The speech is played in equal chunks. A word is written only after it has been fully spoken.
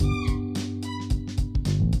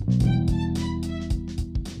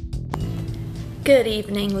Good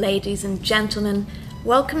evening, ladies and gentlemen.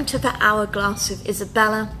 Welcome to the Hourglass of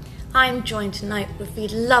Isabella. I'm joined tonight with the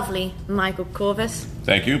lovely Michael Corvus.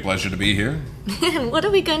 Thank you. Pleasure to be here. And what are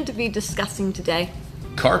we going to be discussing today?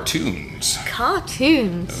 Cartoons.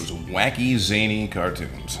 Cartoons. Those wacky, zany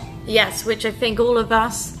cartoons. Yes, which I think all of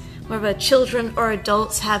us, whether children or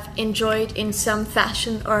adults, have enjoyed in some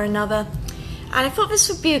fashion or another. And I thought this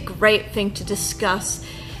would be a great thing to discuss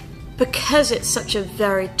because it's such a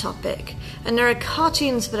varied topic. And there are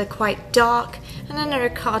cartoons that are quite dark, and then there are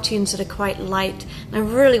cartoons that are quite light. And I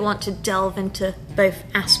really want to delve into both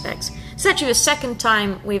aspects. It's actually the second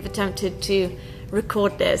time we've attempted to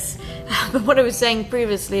record this. But what I was saying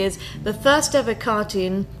previously is the first ever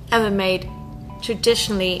cartoon ever made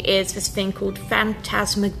traditionally is this thing called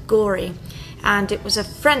Phantasmagorie. And it was a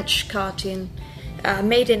French cartoon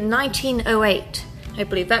made in 1908. I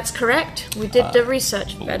believe that's correct. We did the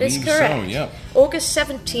research. That is correct. So, yeah. August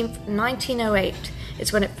 17th, 1908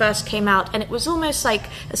 is when it first came out, and it was almost like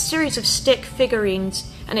a series of stick figurines,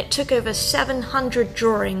 and it took over 700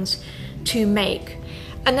 drawings to make.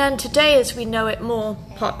 And then today, as we know it more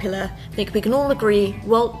popular, I think we can all agree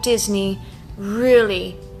Walt Disney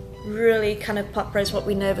really kind of popularized what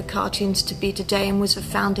we know the cartoons to be today and was the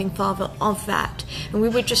founding father of that. And we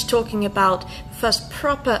were just talking about the first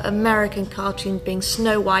proper American cartoon being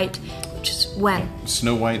Snow White, which is when?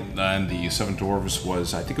 Snow White and the Seven Dwarfs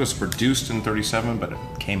was, I think it was produced in 37, but it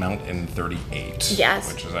came out in 38.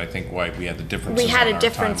 Yes. Which is, I think, why we had the differences. We had in a our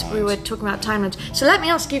difference. timelines. We were talking about timelines. So let me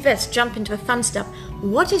ask you this, jump into the fun stuff.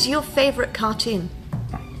 What is your favorite cartoon?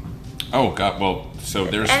 Oh, God. Well, so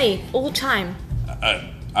there's... Any, all time.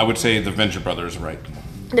 I would say the Venture Brothers, right?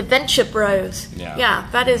 The Venture Bros. Yeah. Yeah,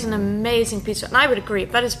 that is an amazing piece. And I would agree,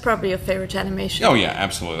 that is probably your favorite animation. Oh, yeah,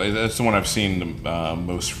 absolutely. That's the one I've seen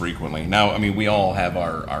most frequently. Now, I mean, we all have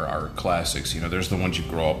our classics. You know, there's the ones you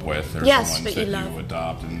grow up with. There's Yes, the ones that that you love.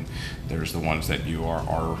 adopt, and there's the ones that you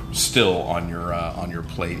are still on your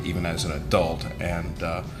plate, even as an adult. And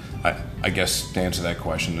I guess to answer that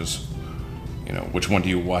question is, you know, which one do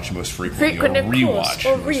you watch most frequently, Frequent, or of rewatch? course,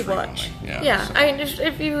 or most rewatch. frequently? Yeah. So. I mean,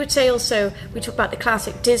 if you would say also, we talk about the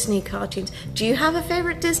classic Disney cartoons. Do you have a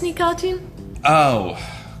favorite Disney cartoon? Oh,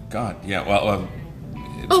 God, yeah. Well,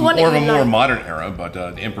 it's one more that of a you more like. modern era, but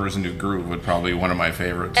Emperor's New Groove would probably be one of my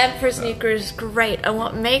favorites. Emperor's New Groove is great, and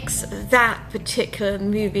what makes that particular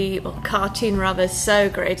movie, or cartoon rather, so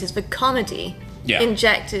great is the comedy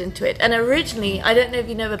injected into it. And originally, I don't know if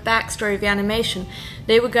you know the backstory of the animation,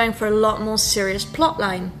 they were going for a lot more serious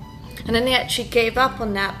plotline. And then they actually gave up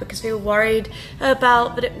on that because they were worried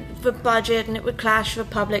about the budget and it would clash with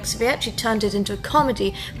the public. So they actually turned it into a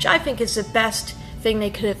comedy, which I think is the best thing they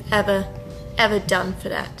could have ever done for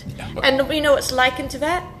that. Yeah, and you know what's likened to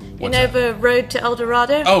that? What's you know that? The Road to El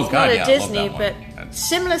Dorado? Oh, It's God, not yeah, a I love Disney, that one. but That's-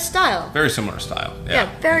 similar style. Very similar style. Yeah,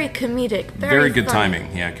 very comedic. Very good funny.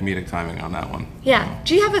 timing. Yeah, comedic timing on that one. Yeah.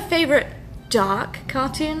 Do you have a favorite dark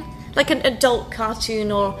cartoon? Like an adult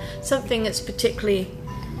cartoon or something that's particularly...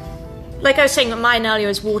 Like I was saying, mine earlier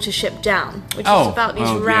is Watership Down, which is about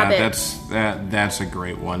these rabbits. Yeah, that's a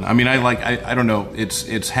great one. I mean, I don't know,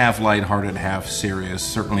 it's half lighthearted, half serious,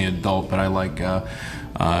 certainly adult, but I like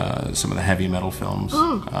some of the heavy metal films.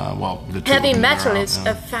 Well, the two Heavy of them Metal are out, is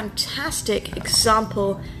yeah. a fantastic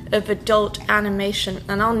example of adult animation,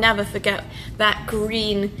 and I'll never forget that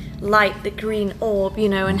green light, the green orb, you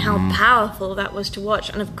know, and how powerful that was to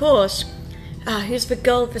watch. And of course, who's the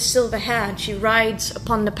girl with the silver hair? And she rides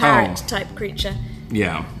upon the parrot type creature.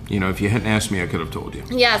 Yeah, you know, if you hadn't asked me, I could have told you.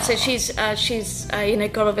 Yeah, so she's you know,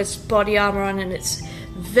 got all this body armor on, and it's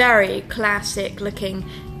very classic looking.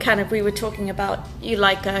 Kind of, we were talking about, you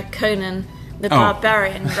like Conan the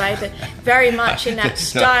Barbarian, right? But very much in that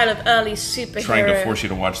style of early superhero. Trying to force you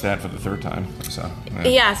to watch that for the third time. So, yeah.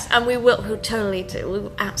 Yes, and we'll totally do.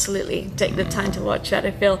 We'll absolutely take the time to watch that,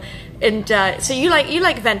 I feel. And so you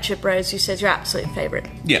like Venture Bros? You said your absolute favorite.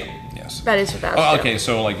 Yeah, yes. That is without. Oh, okay,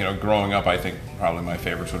 so like, you know, growing up, I think probably my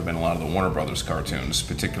favorites would have been a lot of the Warner Brothers cartoons,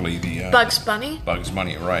 particularly the Bugs Bunny. Bugs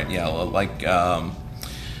Bunny, right? Yeah, like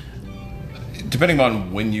depending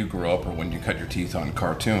on when you grew up or when you cut your teeth on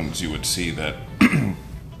cartoons, you would see that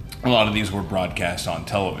a lot of these were broadcast on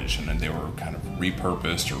television, and they were kind of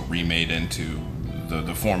repurposed or remade into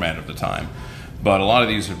the format of the time. But a lot of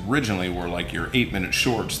these originally were like your 8-minute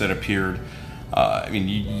shorts that appeared. I mean,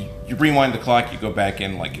 you rewind the clock, you go back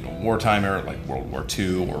in, like, you know, wartime era, like World War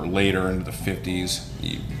II or later into the 50s.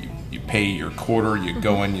 You pay your quarter, you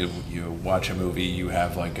go in, you watch a movie, you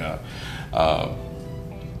have like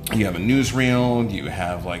you have a newsreel, you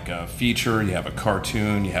have like a feature, you have a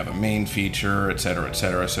cartoon, you have a main feature, et cetera, et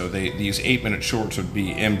cetera. So these 8-minute shorts would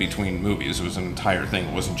be in between movies. It was an entire thing.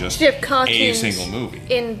 It wasn't just you have cartoons a single movie.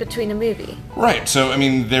 in between a movie. Right. So, I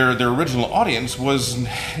mean, their original audience was...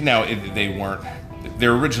 Now,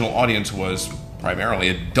 their original audience was primarily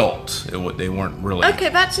adults. They weren't really... Okay,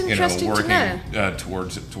 that's interesting working, to know.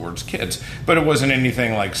 Towards kids. But it wasn't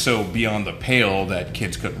anything like so beyond the pale that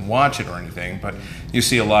kids couldn't watch it or anything. But you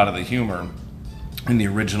see a lot of the humor in the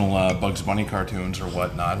original Bugs Bunny cartoons or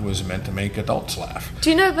whatnot was meant to make adults laugh.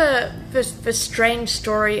 Do you know the strange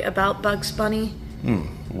story about Bugs Bunny?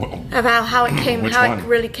 Well, about how it came, which how one? it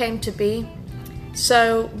really came to be?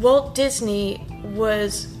 So Walt Disney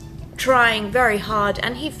was trying very hard,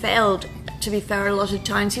 and he failed, to be fair, a lot of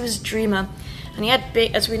times. He was a dreamer, and he had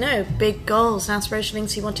big, as we know, big goals and aspirational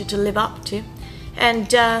things he wanted to live up to.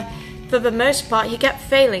 And for the most part, he kept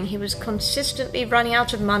failing. He was consistently running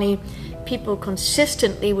out of money. People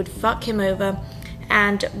consistently would fuck him over.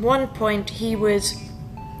 And at one point, he was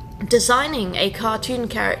designing a cartoon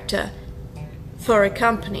character for a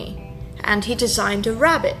company, and he designed a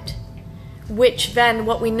rabbit, which then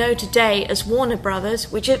what we know today as Warner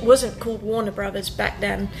Brothers, which it wasn't called Warner Brothers back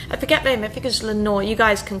then. I forget the name, I think it was Lenore, you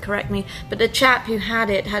guys can correct me, but the chap who had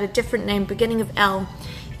it had a different name beginning of L,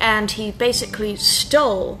 and he basically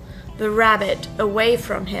stole the rabbit away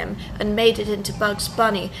from him and made it into Bugs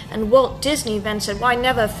Bunny. And Walt Disney then said, well, I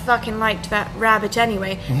never fucking liked that rabbit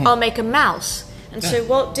anyway, I'll make a mouse. And so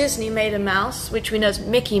Walt Disney made a mouse, which we know as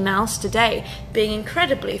Mickey Mouse today, being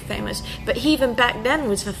incredibly famous. But he even back then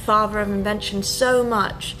was the father of invention so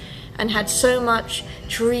much and had so much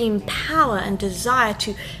dream power and desire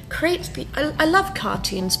to create I love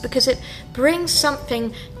cartoons because it brings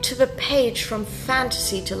something to the page from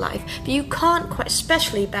fantasy to life that you can't quite,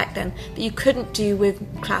 especially back then, that you couldn't do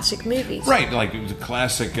with classic movies. Right, like the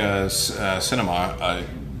classic cinema...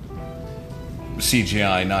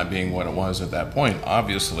 CGI not being what it was at that point,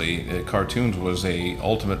 obviously, cartoons was a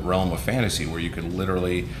ultimate realm of fantasy where you could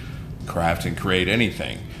literally craft and create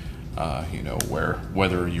anything.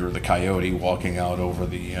 Whether you're the coyote walking out over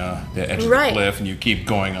the edge of the cliff and you keep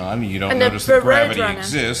going on, you don't notice that gravity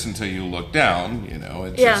exists until you look down.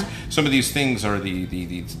 It's just, some of these things are the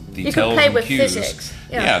you can play with cues, physics.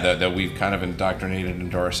 That we've kind of indoctrinated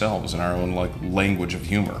into ourselves in our own language of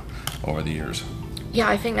humor over the years. Yeah,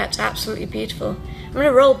 I think that's absolutely beautiful. I'm going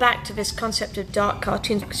to roll back to this concept of dark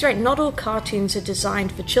cartoons, because you're right, not all cartoons are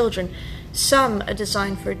designed for children. Some are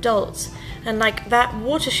designed for adults. And like that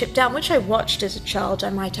Watership Down, which I watched as a child, I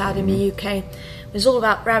might add, in the UK, was all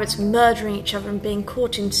about rabbits murdering each other and being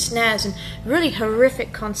caught in snares and really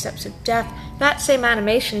horrific concepts of death. That same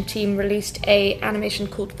animation team released a animation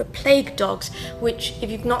called The Plague Dogs, which, if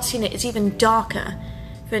you've not seen it, is even darker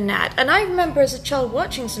than that. And I remember as a child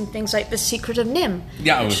watching some things like The Secret of Nim.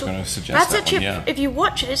 Yeah, I was going to suggest that one, yeah. If you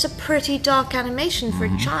watch it, it's a pretty dark animation for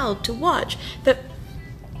a child to watch, but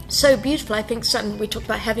so beautiful. I think we talked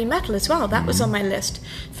about heavy metal as well. That was on my list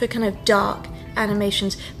for kind of dark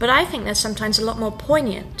animations. But I think they're sometimes a lot more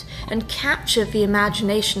poignant and capture the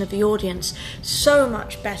imagination of the audience so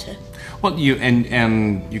much better. Well, you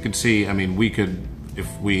can see, I mean, we could,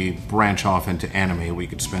 if we branch off into anime, we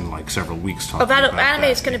could spend like several weeks talking about anime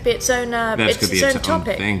is going to be its own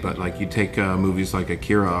topic. Thing, but like you take movies like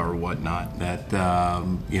Akira or whatnot that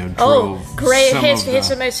drove. Here's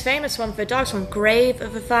the most famous one for the darkest one. Grave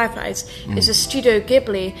of the Fireflies is a Studio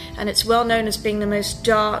Ghibli, and it's well known as being the most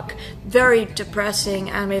dark, very depressing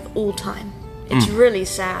anime of all time. It's really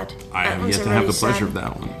sad. I have yet to have the pleasure of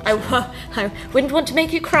that one. So. I wouldn't want to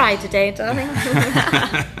make you cry today, darling.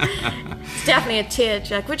 It's definitely a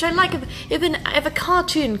tearjerker, which I like. If a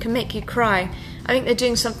cartoon can make you cry, I think they're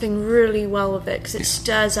doing something really well with it because it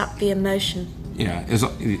stirs up the emotion. Yeah,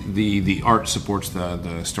 the art supports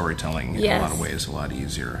the storytelling in a lot of ways a lot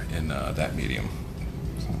easier in that medium.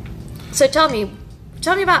 So tell me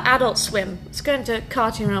about Adult Swim. Let's go into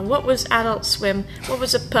cartoon realm. What was Adult Swim? What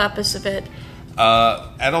was the purpose of it?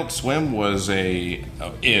 Adult Swim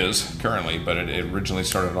is currently, but it originally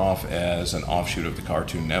started off as an offshoot of the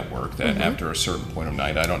Cartoon Network that after a certain point of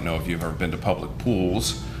night, I don't know if you've ever been to public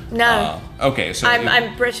pools. No. Okay, so...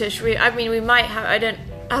 I'm British. We might have... I don't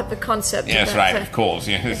have the concept of that's right, of course.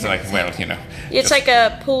 Yeah, it's like, it's like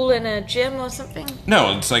a pool in a gym or something?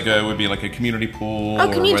 No, it's like it would be like a community pool. Oh,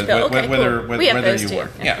 community pool, okay, cool. We have those too.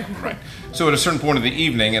 Yeah, right. So at a certain point of the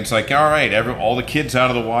evening, it's like, all right, all the kids out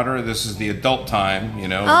of the water. This is the adult time. We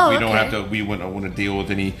don't have to. We wouldn't want to deal with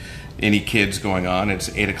any any kids going on. It's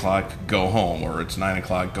 8 o'clock, go home, or it's 9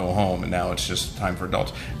 o'clock, go home, and now it's just time for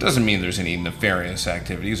adults. It doesn't mean there's any nefarious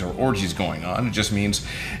activities or orgies going on. It just means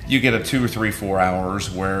you get a 2 or 3, 4 hours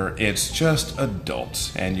where it's just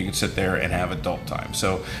adults, and you can sit there and have adult time.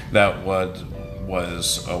 So that was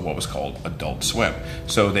what was called Adult Swim.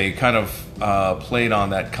 So they kind of played on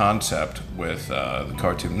that concept with the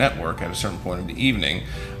Cartoon Network at a certain point in the evening.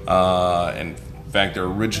 In fact, their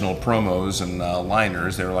original promos and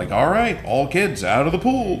liners, they were like, all right, all kids out of the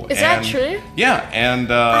pool. Is that true? Yeah,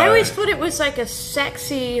 and... I always thought it was like a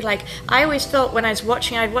sexy, like, I always felt when I was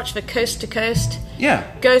watching, I'd watch the Coast to Coast. Yeah.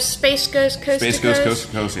 Space Goes Coast to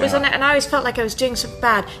Coast. Yeah. Was on it, and I always felt like I was doing something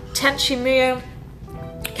bad. Tenchi Muyo,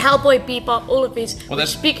 Cowboy Bebop, all of these. Well,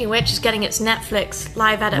 speaking of which, is getting its Netflix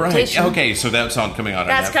live adaptation. Right. Okay, so that's coming out on Netflix.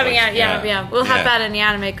 That's coming out, yeah. We'll have that in the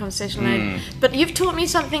anime conversation later. But you've taught me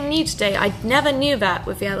something new today. I never knew that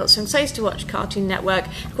with the Adult Swim. So I used to watch Cartoon Network.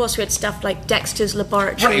 Of course, we had stuff like Dexter's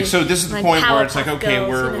Laboratory. Right, so this is the point where it's like, okay,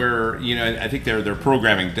 Girls, we're I think their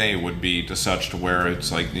programming day would be to such to where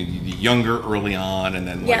it's like the younger early on, and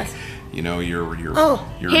then like, your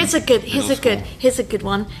here's a good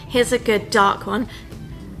one. Here's a good dark one.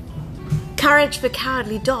 Courage the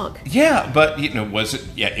Cowardly Dog. Yeah, but was it?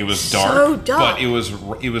 Yeah, it was dark. So dark. But it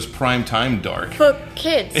was prime time dark for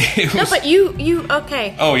kids. No, but you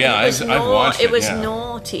okay? Oh yeah, I've watched it. It was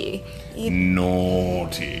naughty.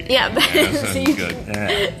 Naughty. Yeah, but that's good.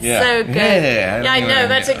 Yeah. So good. Yeah, I know.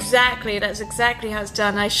 That's exactly how it's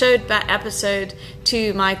done. I showed that episode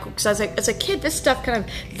to Michael because I was like, as a kid, this stuff kind of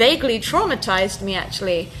vaguely traumatized me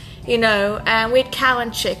actually. And we had Cow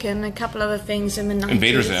and Chicken, a couple other things in the 90s.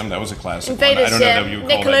 Invader Zim, that was a classic Invader one. I don't know if you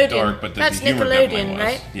would call that dark, but that's the humor Nickelodeon, was.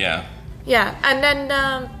 Right? Yeah. Yeah, and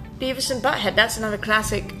then Beavis and Butthead, that's another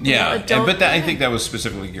classic. Yeah, adult, but I think that was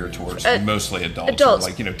specifically geared towards mostly adults. Or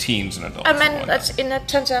like, teens and adults. And then that's in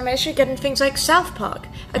terms of animation, you're getting things like South Park,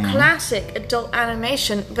 a classic adult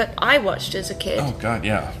animation that I watched as a kid. Oh, God,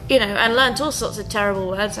 yeah. And learned all sorts of terrible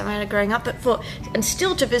words growing up, and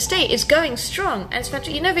still to this day is going strong. And it's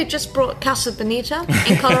fantastic. They just brought Casa Bonita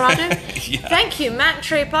in Colorado. Yeah. Thank you, Matt and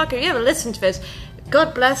Trey Parker. If you ever listen to this,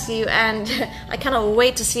 God bless you, and I cannot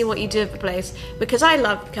wait to see what you do with the place, because I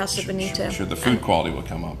love Casa Bonita. I'm sure the food quality will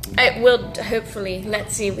come up. It will, hopefully.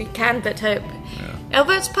 Let's see, we can but hope. Yeah.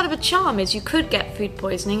 Although it's part of a charm is you could get food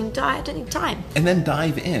poisoning and die at any time. And then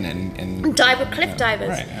dive in and dive with cliff divers.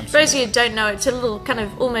 Right, absolutely. For those of you who don't know, it's a little kind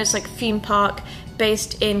of almost like theme park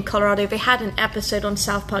based in Colorado. They had an episode on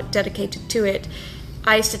South Park dedicated to it.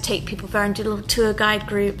 I used to take people there and do little tour guide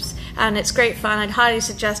groups, and it's great fun. I'd highly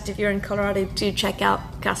suggest if you're in Colorado, do check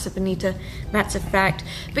out Casa Bonita. That's a fact.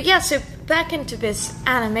 But yeah, so back into this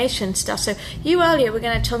animation stuff. So you earlier were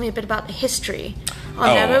going to tell me a bit about the history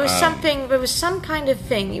on there. There was some kind of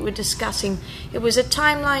thing you were discussing. It was a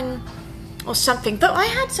timeline or something. But I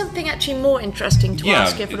had something actually more interesting to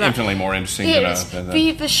ask you. Yeah, infinitely more interesting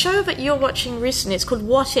than the show that you're watching recently. It's called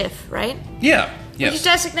What If, right? Yeah. Yes. Would you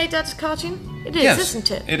designate that as a cartoon? It is,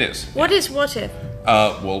 isn't it? It is. What is What If?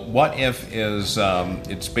 Well, What If is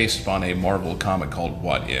it's based upon a Marvel comic called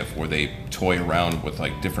What If, where they toy around with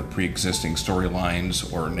like different pre-existing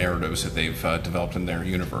storylines or narratives that they've developed in their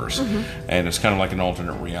universe, and it's kind of like an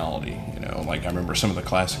alternate reality. Like I remember some of the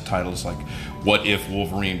classic titles, like What If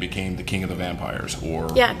Wolverine became the King of the Vampires, or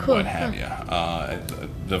what have you.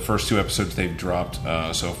 The first 2 episodes they've dropped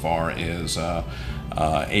so far is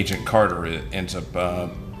Agent Carter ends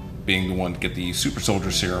up being the one to get the super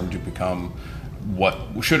soldier serum to become what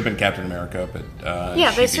should have been Captain America, but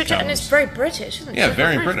they switch it, and it's very British, isn't it? Yeah,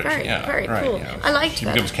 very British. Very cool. I liked that. She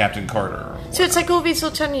becomes Captain Carter. So it's like all these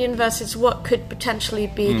alternate universes, what could potentially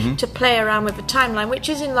be to play around with the timeline, which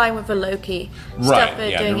is in line with the Loki stuff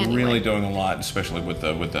they're doing anyway. Really doing a lot, especially with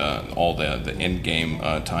all the end game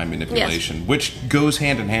time manipulation, which goes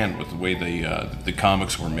hand in hand with the way the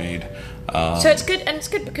comics were made. So it's good, and it's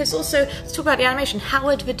good because also let's talk about the animation.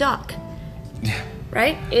 Howard the Duck.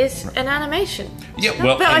 Right, is an animation. Yeah,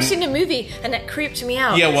 well, but I've seen the movie, and that creeped me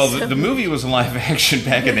out. Yeah, well, the movie was live action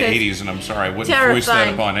back in the 80s, and I'm sorry, I wouldn't voice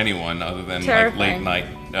that upon anyone other than like late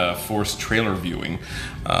night forced trailer viewing.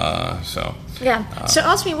 So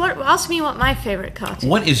ask me what my favorite cartoon.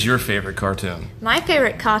 What is your favorite cartoon? My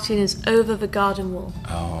favorite cartoon is Over the Garden Wall.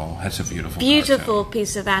 Oh, that's a beautiful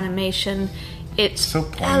piece of animation. It's so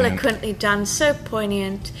eloquently done, so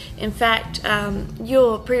poignant. In fact,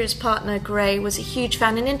 your previous partner, Gray, was a huge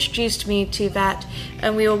fan and introduced me to that,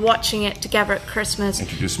 and we were watching it together at Christmas.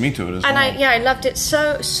 Introduced me to it as well. And I loved it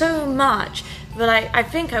so much that I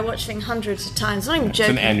think I watched it hundreds of times. I'm not even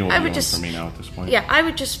joking. It's an annual viewing for me now at this point. Yeah, I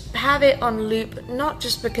would just have it on loop, not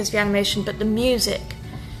just because of the animation, but the music.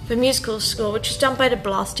 the musical score, which was done by the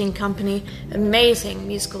Blasting Company. Amazing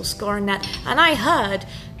musical score in that. And I heard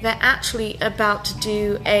they're actually about to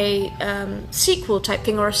do a sequel type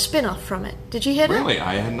thing or a spin-off from it. Did you hear that? Really?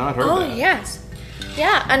 I had not heard that. Oh, yes.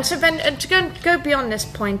 Yeah, and so then and to go beyond this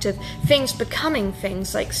point of things becoming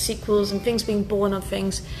things, like sequels and things being born of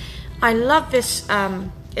things, I love this.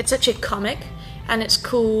 It's actually a comic, and it's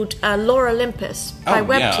called Lore Olympus by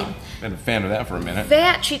Webtoon. Yeah. Been a fan of that for a minute. They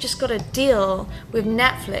actually just got a deal with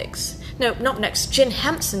Netflix. No, not Netflix. Jim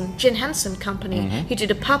Henson Company, who did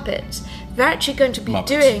the puppets. They're actually going to be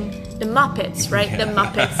doing the Muppets, right? The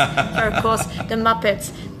Muppets, of course, the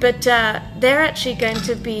Muppets. But they're actually going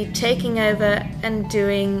to be taking over and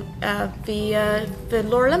doing the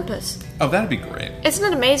Lore Olympus. Oh, that'd be great.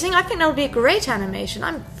 Isn't it amazing? I think that'll be a great animation.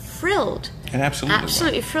 I'm thrilled. And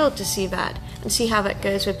absolutely thrilled to see that and see how that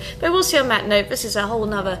goes with. But we'll see on that note. This is a whole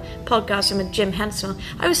nother podcast with Jim Henson.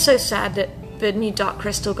 I was so sad that the new Dark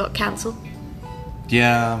Crystal got cancelled.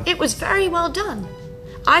 Yeah. It was very well done.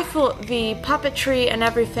 I thought the puppetry and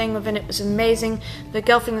everything within it was amazing. The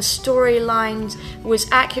girl thing, the storylines was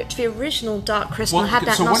accurate to the original Dark Crystal and had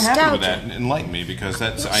that so nostalgia. what happened with that? Enlighten me, because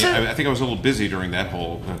that's I think I was a little busy during that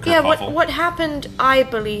whole kerfuffle. Yeah, what happened, I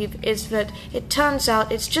believe, is that it turns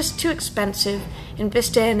out it's just too expensive in this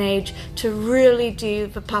day and age to really do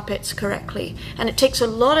the puppets correctly. And it takes a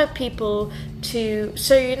lot of people to...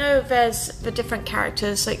 So, you know, there's the different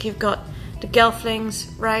characters, like you've got the Gelflings,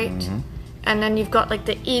 right? Mm-hmm. And then you've got like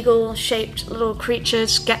the eagle-shaped little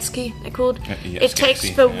creatures, Skeksis, they're called. Yeah, it takes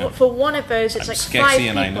for one of those, it's I'm like Skeksis 5 people.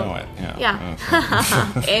 And I know it.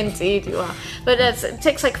 Yeah. Indeed you are. But it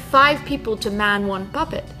takes like 5 people to man one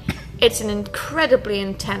puppet. It's an incredibly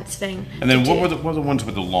intense thing. And then what were the ones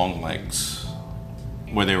with the long legs?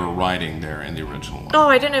 Where they were riding there in the original one. Oh,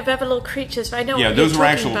 I don't know if they're little creatures, but I know. Yeah, those were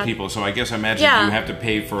actual people. So I guess I imagine you have to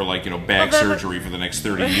pay for back surgery for the next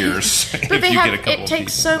 30 years if you get a couple. It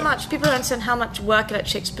takes so much. People don't understand how much work it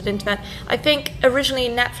actually put into that. I think originally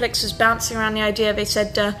Netflix was bouncing around the idea. They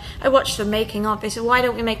said, I watched the making of. They said, why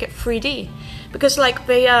don't we make it 3D? Because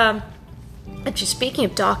they. Actually, speaking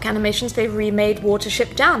of dark animations, they remade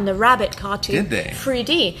Watership Down, the rabbit cartoon. Did they?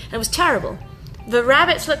 3D, and it was terrible. The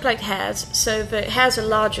rabbits look like hares, so the hares are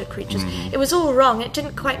larger creatures. It was all wrong. It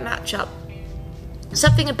didn't quite match up.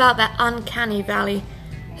 Something about that uncanny valley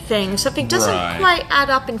thing. Something doesn't quite add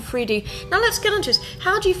up in 3D. Now let's get on to this.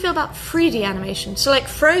 How do you feel about 3D animation? So like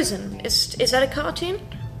Frozen, is that a cartoon?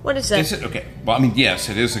 What is that? Is it? Okay. Well, I mean, yes,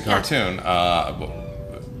 it is a cartoon. Yeah.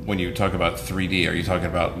 When you talk about 3D, are you talking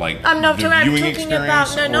about I'm not viewing talking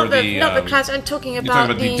experience? About not the class. I'm talking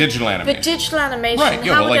about the digital animation. The digital animation. Right.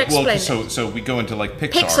 Yeah. How would I explain it? So we go into Pixar.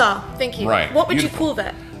 Pixar. Thank you. Right. What would you call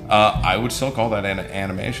that? I would still call that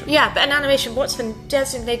animation. Yeah, but an animation, what's the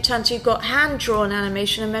designated term? So you've got hand-drawn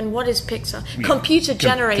animation, and then what is Pixar? Yeah.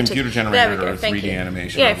 Computer-generated. Computer-generated there we go, or 3D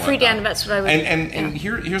animation. Yeah, 3D animation, that's what I would... And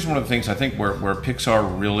here's one of the things I think where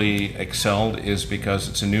Pixar really excelled is because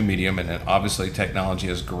it's a new medium, and obviously technology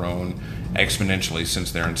has grown exponentially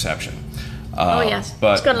since their inception. Yes.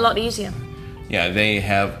 But it's got a lot easier. Yeah, they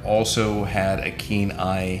have also had a keen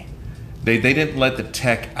eye. They didn't let the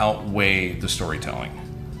tech outweigh the storytelling.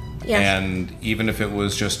 Yes. And even if it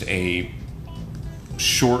was just a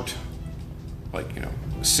short,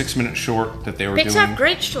 6-minute short that they were doing. Pixar have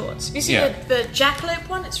great shorts. You see the Jackalope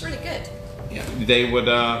one? It's really good. Yeah, they would.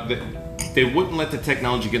 They wouldn't let the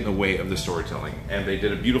technology get in the way of the storytelling, and they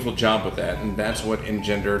did a beautiful job with that. And that's what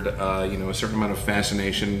engendered, a certain amount of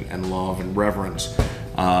fascination and love and reverence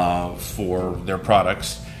for their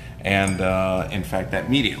products, and in fact, that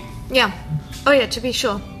medium. Yeah. Oh yeah, to be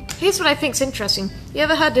sure. Here's what I think's interesting. You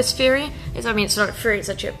ever heard this theory? It's not a theory, it's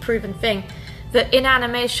actually a proven thing. That in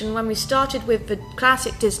animation, when we started with the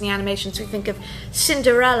classic Disney animations, we think of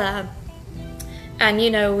Cinderella, and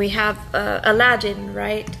we have Aladdin,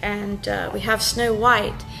 right? And we have Snow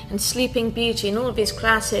White and Sleeping Beauty and all of these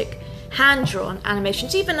classic hand-drawn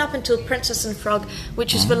animations, even up until Princess and the Frog,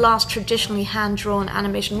 which is the last traditionally hand-drawn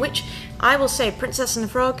animation, which I will say Princess and the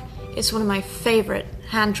Frog is one of my favorite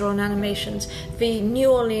hand-drawn animations. The New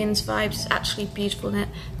Orleans vibes is actually beautiful in it.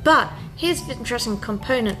 But here's the interesting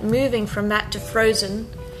component, moving from that to Frozen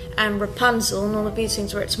and Rapunzel and all of these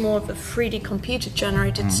things where it's more of a 3D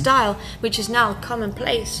computer-generated style, which is now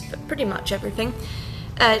commonplace for pretty much everything.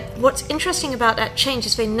 What's interesting about that change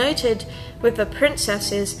is they noted with the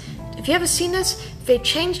princesses, have you ever seen this? They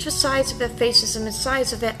changed the size of their faces and the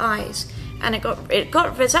size of their eyes. And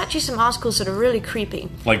there's actually some articles that are really creepy.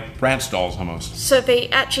 Like Bratz dolls almost. So they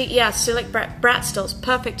actually, so like Bratz dolls,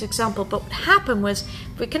 perfect example. But what happened was,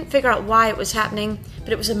 we couldn't figure out why it was happening,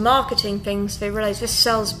 but it was a marketing thing, so they realized this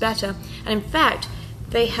sells better. And in fact,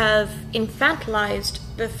 they have infantilized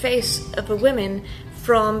the face of a woman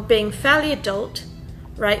from being fairly adult,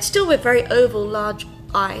 right? Still with very oval, large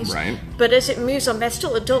eyes. Right. But as it moves on, they're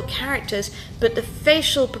still adult characters, but the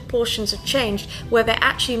facial proportions have changed, where they're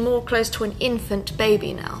actually more close to an infant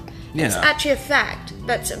baby now. Yeah. It's actually a fact.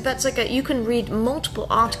 That's like you can read multiple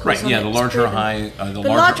articles. Right. On Yeah. it. The It's larger proven. the The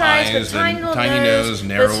larger eyes, eyes, the tiny the little tiny nose,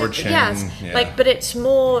 narrower chin. Yes, Yeah. but it's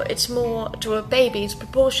more to a baby's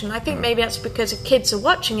proportion. I think maybe that's because if kids are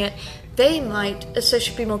watching it, they might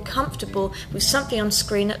be more comfortable with something on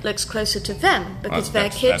screen that looks closer to them because they're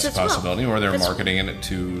kids that's as a possibility, well. or they're That's- marketing it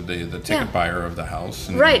to the ticket buyer of the house.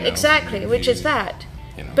 And, Right, exactly, which is that.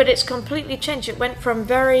 You know. But it's completely changed. It went from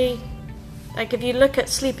very, like if you look at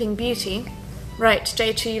Sleeping Beauty, right,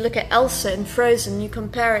 today to you look at Elsa in Frozen, you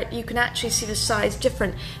compare it, you can actually see the size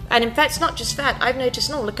different. And in fact, it's not just that. I've noticed,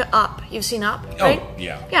 look at Up. You've seen Up, right? Oh,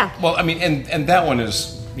 yeah. Yeah. Well, I mean, and that one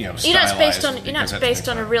is, stylized. It's based on because that's based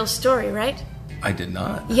on a real story, right? I did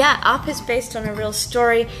not. Yeah, Up is based on a real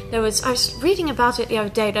story. I was reading about it the other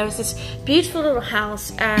day. There was this beautiful little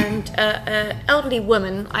house, and an elderly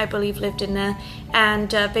woman, I believe, lived in there. And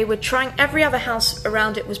they were trying. Every other house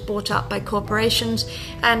around it was bought up by corporations,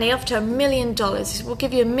 and they offered her $1 million. They said, "We'll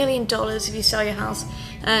give you $1 million if you sell your house."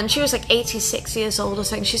 And she was like 86 years old or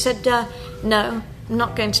something. She said, "No, I'm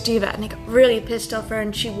not going to do that." And they got really pissed off her,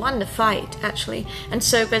 and she won the fight, actually. And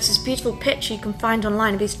so there's this beautiful picture you can find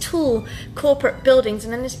online of these tall corporate buildings,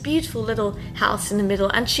 and then this beautiful little house in the middle,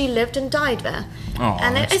 and she lived and died there. Oh,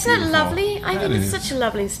 and that's isn't that beautiful. lovely? I That think it's is. such a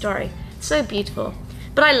lovely story. So beautiful.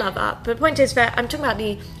 But I love Up. But the point is that I'm talking about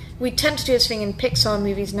we tend to do this thing in Pixar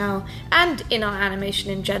movies now, and in our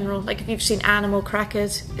animation in general. Like if you've seen Animal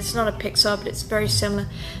Crackers, it's not a Pixar, but it's very similar.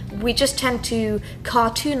 We just tend to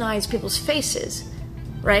cartoonize people's faces,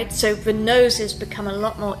 right? So the noses become a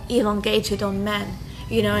lot more elongated on men,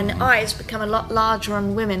 and the eyes become a lot larger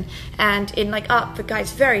on women. And in like Up, the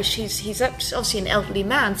guy's he's obviously an elderly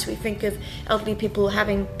man, so we think of elderly people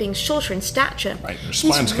being shorter in stature. Right, their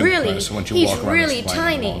spine's compressed, so once you walk around, their really spine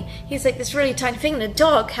tiny. won't. He's like this really tiny thing. The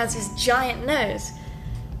dog has this giant nose,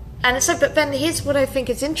 and it's like. But then here's what I think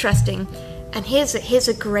is interesting, and here's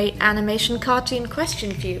a great animation cartoon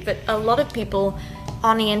question for you that a lot of people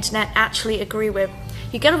on the internet actually agree with.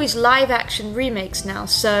 You get all these live action remakes now.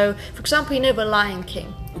 So, for example, The Lion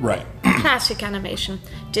King. Right. Classic animation,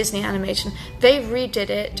 Disney animation. They redid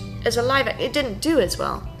it as a live action. It didn't do as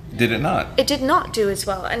well. Did it not? It did not do as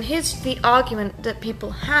well. And here's the argument that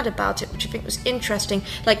people had about it, which I think was interesting.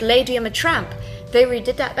 Like Lady and the Tramp. They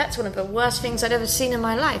redid that. That's one of the worst things I'd ever seen in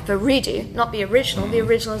my life. A redo, not the original. The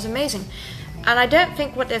original is amazing. And I don't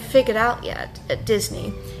think what they've figured out yet at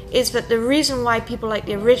Disney is that the reason why people like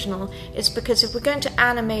the original is because if we're going to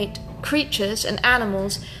animate creatures and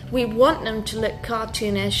animals, we want them to look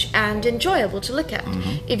cartoonish and enjoyable to look at.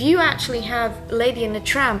 If you actually have Lady and the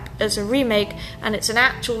Tramp as a remake and it's an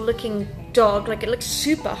actual looking dog, like it looks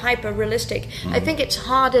super hyper realistic, I think it's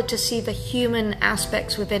harder to see the human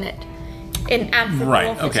aspects within it. In anthropomorphism,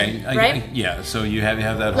 Right. Okay. right? Yeah. So you have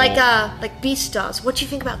that Like whole. like Beastars. What do you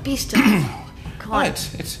think about Beastars? Come Oh, on.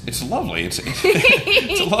 it's lovely.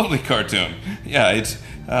 It's a lovely cartoon. Yeah, it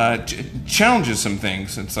challenges some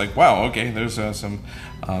things. It's like, wow, okay, there's some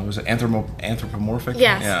was it anthropomorphic?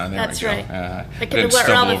 Yes, yeah, there that's we go. right. Like didn't in the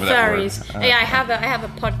stumble realm of over that word. furries. Yeah, I have a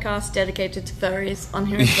podcast dedicated to furries on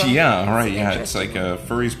here as well. Yeah, right. It's Yeah, it's interesting. like a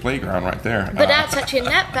furry's playground right there. But that's actually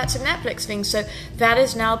that's a Netflix thing, so that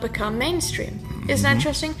has now become mainstream. Isn't that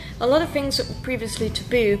interesting? A lot of things that were previously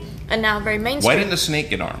taboo are now very mainstream. Why didn't the snake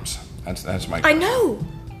get arms? That's my I question. know.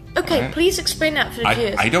 Okay, Right. please explain that for the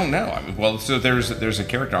viewers. I don't know. I mean, well, so there's a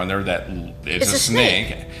character on there that it's a a snake.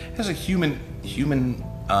 snake. It has a human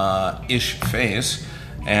ish face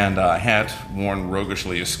and a hat worn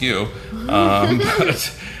roguishly askew,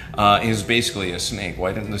 but is basically a snake.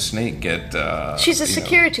 Why didn't the snake get? She's a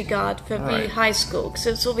security guard for the Right. high school, because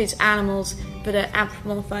it's all these animals that are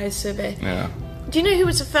anthropomorphized. So they. Yeah. Do you know who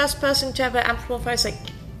was the first person to ever anthropomorphize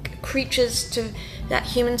creatures to that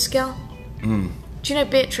human scale? Do you know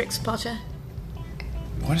Beatrix Potter?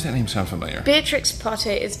 Why does that name sound familiar? Beatrix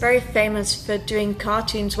Potter is very famous for doing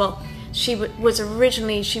cartoons. Well, she was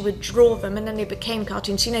originally, she would draw them and then they became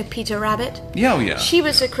cartoons. You know Peter Rabbit? Yeah, oh, yeah. She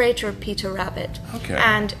was the creator of Peter Rabbit. Okay.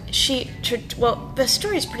 And the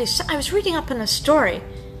story is pretty sad. I was reading up on a story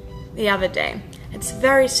the other day. It's a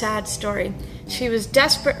very sad story. She was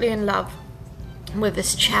desperately in love with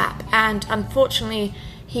this chap, and unfortunately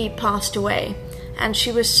he passed away. And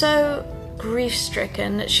she was so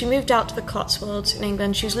grief-stricken. She moved out to the Cotswolds in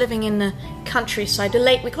England. She was living in the countryside,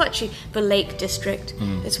 we call it the Lake District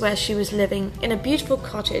is where she was living, in a beautiful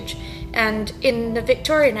cottage. And in the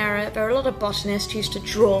Victorian era, there were a lot of botanists who used to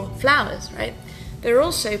draw flowers, right? There were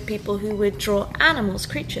also people who would draw animals,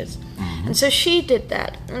 creatures. And so she did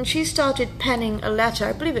that, and she started penning a letter,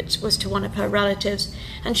 I believe it was to one of her relatives,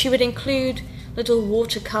 and she would include little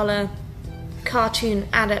watercolor cartoon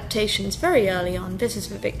adaptations very early on. This is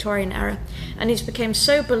the Victorian era, and these became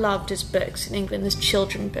so beloved as books in England, as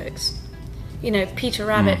children books. You know, Peter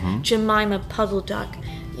Rabbit, Jemima Puddle Duck.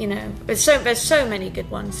 You know, there's so many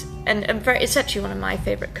good ones, and it's actually one of my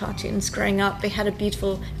favorite cartoons growing up. They had a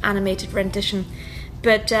beautiful animated rendition,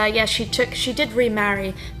 but she did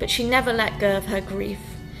remarry, but she never let go of her grief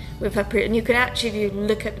with her period. And you can actually, if you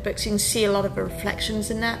look at the books, you can see a lot of the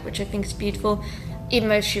reflections in that, which I think is beautiful. Even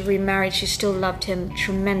though she remarried, she still loved him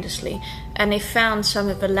tremendously. And they found some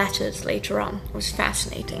of the letters later on. It was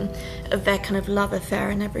fascinating, of their kind of love affair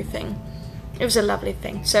and everything. It was a lovely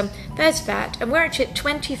thing. So there's that. And we're actually at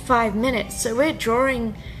 25 minutes, so we're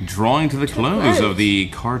drawing to the close of the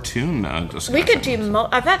cartoon discussion. We could do more.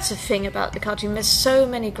 That's the thing about the cartoon. There's so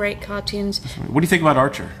many great cartoons. What do you think about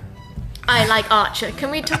Archer? I like Archer.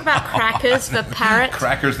 Can we talk about Crackers the parrot?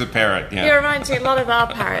 Crackers the parrot, yeah. He reminds me a lot of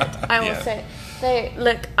our parrot, I will say. They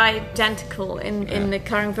look identical in the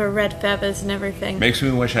coloring for red feathers and everything. Makes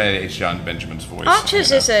me wish I had H. John Benjamin's voice.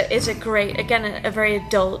 Archers is a great, again, a very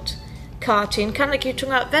adult cartoon, kind of like you're talking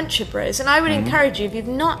about Venture Bros. And I would encourage you, if you've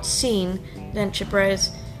not seen Venture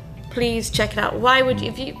Bros, please check it out. Why would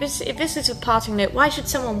you, if this is a parting note, why should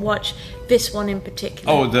someone watch this one in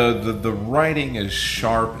particular? Oh, the writing is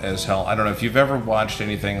sharp as hell. I don't know if you've ever watched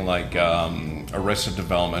anything like Arrested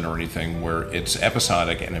Development or anything where it's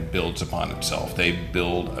episodic and it builds upon itself. They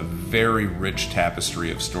build a very rich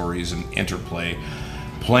tapestry of stories and interplay,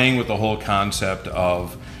 playing with the whole concept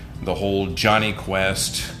of the whole Johnny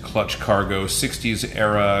Quest, Clutch Cargo, 60s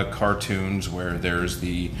era cartoons where there's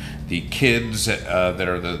the kids that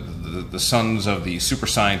are the sons of the super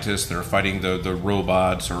scientists that are fighting the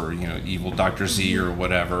robots, or evil Dr. Z or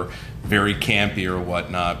whatever, very campy or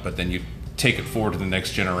whatnot. But then you take it forward to the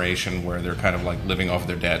next generation where they're kind of like living off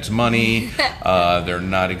their dad's money. They're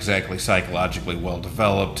not exactly psychologically well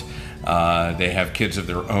developed. They have kids of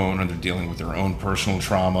their own, and they're dealing with their own personal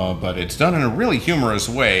trauma, but it's done in a really humorous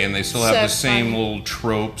way, and they still have the same little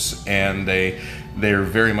tropes, and they're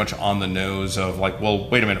very much on the nose of like, well,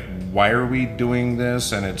 wait a minute, why are we doing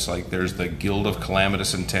this? And it's like there's the Guild of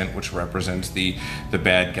Calamitous Intent, which represents the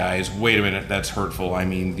bad guys. Wait a minute, that's hurtful. I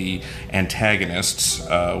mean the antagonists,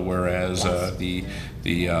 whereas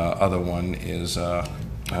the other one is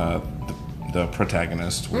the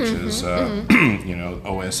protagonist, which is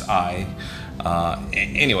OSI.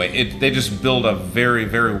 Anyway, they just build a very,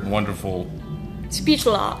 very wonderful. It's a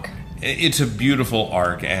beautiful arc. It's a beautiful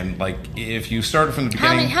arc, and like if you started from the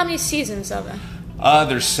beginning. How many seasons are there?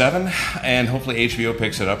 There's 7, and hopefully HBO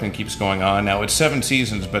picks it up and keeps going on. Now it's 7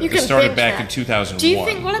 seasons, but it started back in 2001. Do you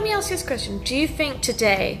think? Well, let me ask you this question: do you think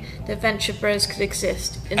today that Venture Bros could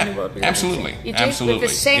exist in the world we live in? Absolutely, you do? absolutely, with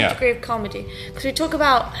the same degree of comedy. Because we talk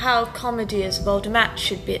about how comedy has evolved, and that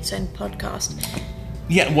should be its own podcast.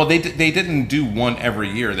 Yeah, well, they didn't do one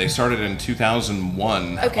every year. They started in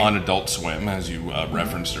 2001 on Adult Swim, as you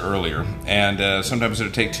referenced earlier. And sometimes it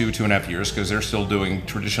would take 2.5 years because they're still doing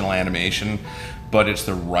traditional animation. But it's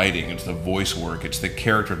the writing, it's the voice work, it's the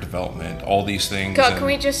character development, all these things. God, can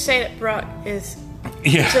we just say that Brock is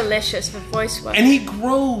delicious for voice work? And he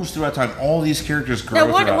grows throughout time. All these characters grow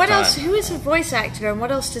throughout time. What else? Who is a voice actor, and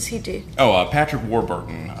what else does he do? Oh, Patrick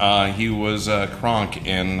Warburton. He was Kronk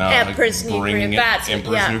in Emperor's New Groove. That's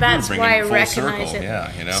why I recognize it.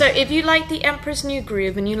 Yeah, So if you like the Emperor's New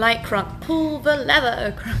Groove and you like Kronk, pull the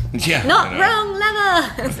lever. Yeah, not wrong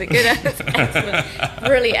lever. That's a good, excellent,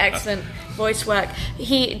 really excellent voice work.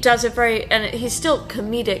 He does and he's still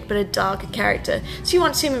comedic, but a darker character. So you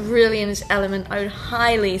want to see him really in his element, I would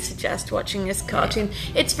highly suggest watching this cartoon.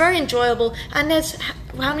 It's very enjoyable, and there's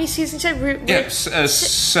how many seasons? 7, and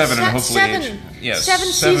hopefully 7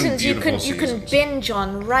 seasons you can binge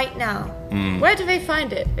on right now. Where do they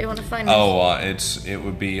find it? They want to find it. It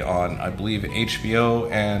would be on, I believe, HBO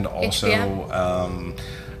and also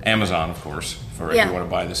Amazon, of course, for if you want to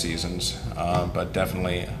buy the seasons. But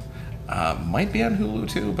definitely. Might be on Hulu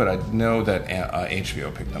too, but I know that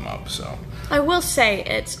HBO picked them up. So I will say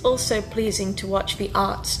it's also pleasing to watch the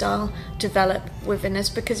art style develop within this,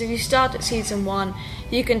 because if you start at season 1,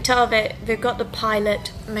 you can tell that they've got the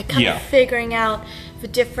pilot and they're kind of figuring out the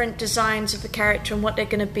different designs of the character and what they're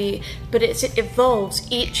going to be. But it evolves.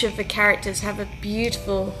 Each of the characters have a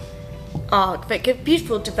beautiful arc, like a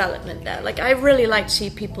beautiful development there. Like, I really like to see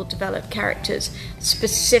people develop characters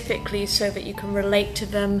specifically so that you can relate to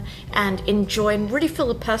them and enjoy and really feel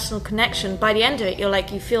a personal connection. By the end of it,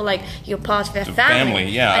 you feel like you're part of their family.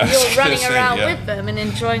 Yeah. And you're running around with them and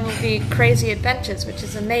enjoying all the crazy adventures, which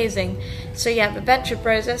is amazing. So yeah, the Venture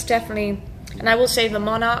Bros, that's definitely... And I will say the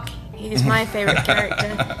Monarch, he's my favorite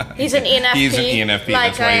character. He's an ENFP. He's an ENFP,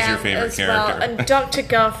 like that's why he's I your am favorite as character. Well. And Dr.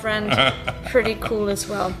 Girlfriend, pretty cool as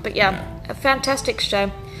well. But yeah, a fantastic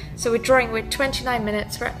show. So we're 29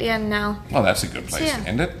 minutes. We're at the end now. Well, that's a good place to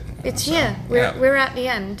end it. We're at the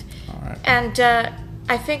end. All right. And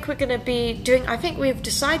I think we're going to be doing... I think we've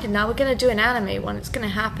decided now we're going to do an anime one. It's going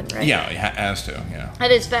to happen, right? Yeah, it has to, yeah.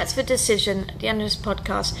 That's the decision at the end of this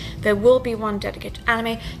podcast. There will be one dedicated to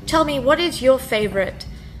anime. Tell me, what is your favorite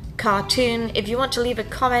cartoon? If you want to leave a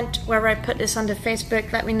comment where I put this under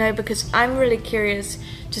Facebook, let me know, because I'm really curious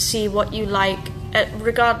to see what you like,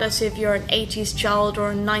 regardless if you're an 80s child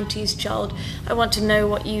or a 90s child. I want to know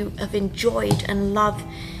what you have enjoyed and loved.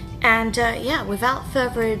 And without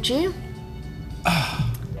further ado,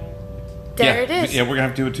 there it is. Yeah, we're going to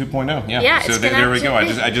have to do a 2.0. Yeah, so there we go.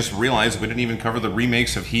 I just realized we didn't even cover the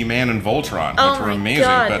remakes of He-Man and Voltron, which were amazing.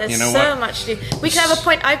 God, but there's you know so what? much to do. We can have a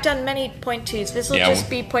point. I've done many point twos. This will just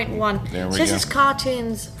be point one. There we so go. This is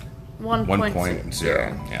cartoons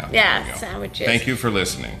 1.0. Yeah. Yeah, sandwiches. Thank you for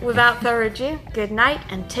listening. Without further ado, good night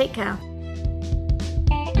and take care.